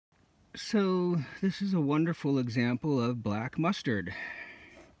So this is a wonderful example of black mustard.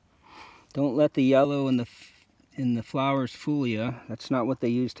 Don't let the yellow in the flowers fool you. That's not what they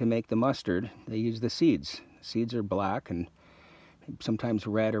use to make the mustard. They use the seeds. The seeds are black and sometimes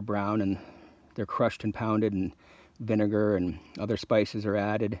red or brown, and they're crushed and pounded, and vinegar and other spices are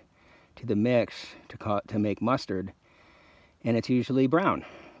added to the mix to make mustard, and it's usually brown.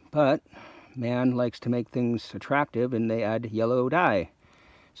 But man likes to make things attractive, and they add yellow dye.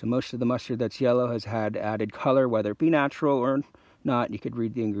 So most of the mustard that's yellow has had added color, whether it be natural or not. You could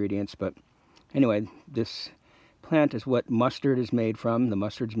read the ingredients, but anyway, this plant is what mustard is made from. The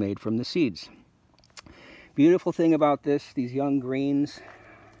mustard's made from the seeds. Beautiful thing about these young greens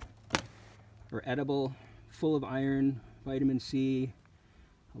are edible, full of iron, vitamin C,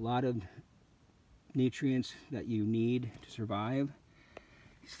 a lot of nutrients that you need to survive.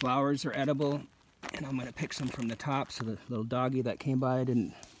 These flowers are edible, and I'm going to pick some from the top so the little doggy that came by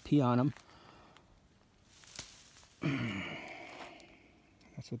didn't pee on them.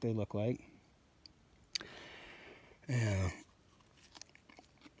 That's what they look like. Yeah.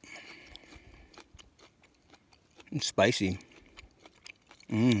 It's spicy.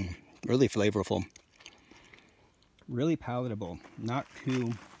 Really flavorful. Really palatable. Not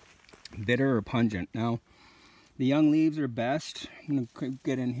too bitter or pungent. Now, the young leaves are best. I'm going to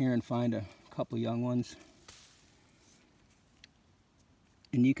get in here and find a couple young ones.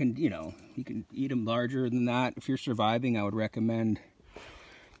 And you can eat them larger than that. If you're surviving, I would recommend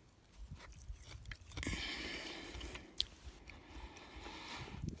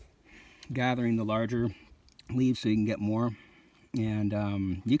gathering the larger leaves so you can get more.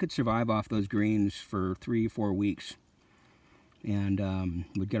 And you could survive off those greens for 3-4 weeks and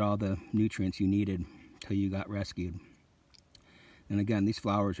would get all the nutrients you needed till you got rescued. And again, these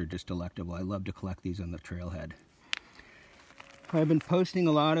flowers are just delectable. I love to collect these on the trailhead. I've been posting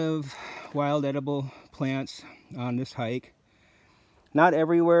a lot of wild edible plants on this hike. Not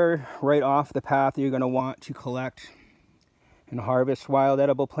everywhere right off the path you're going to want to collect and harvest wild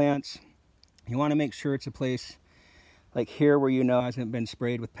edible plants. You want to make sure it's a place like here where you know hasn't been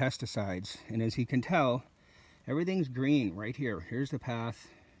sprayed with pesticides. And as you can tell, everything's green right here. Here's the path.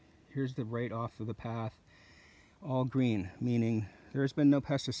 Here's the right off of the path. All green, meaning there's been no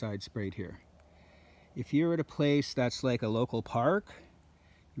pesticide sprayed here. If you're at a place that's like a local park,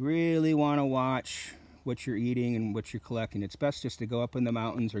 you really want to watch what you're eating and what you're collecting. It's best just to go up in the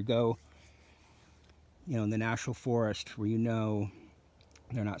mountains or go, in the national forest where you know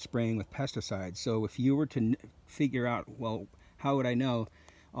they're not spraying with pesticides. So if you were to figure out, well, how would I know?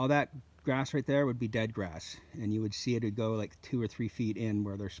 All that grass right there would be dead grass, and you would see it would go like 2 or 3 feet in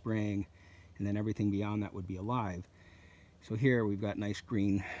where they're spraying, and then everything beyond that would be alive. So here we've got nice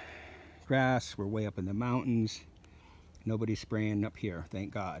green grass. We're way up in the mountains. Nobody's spraying up here,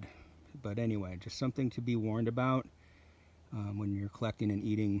 thank God. But anyway, just something to be warned about when you're collecting and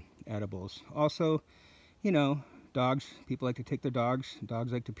eating edibles. Also, dogs. People like to take their dogs.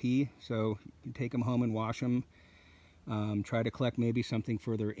 Dogs like to pee, so you can take them home and wash them. Try to collect maybe something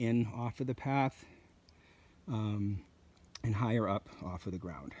further in off of the path and higher up off of the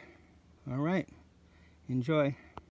ground. All right, enjoy.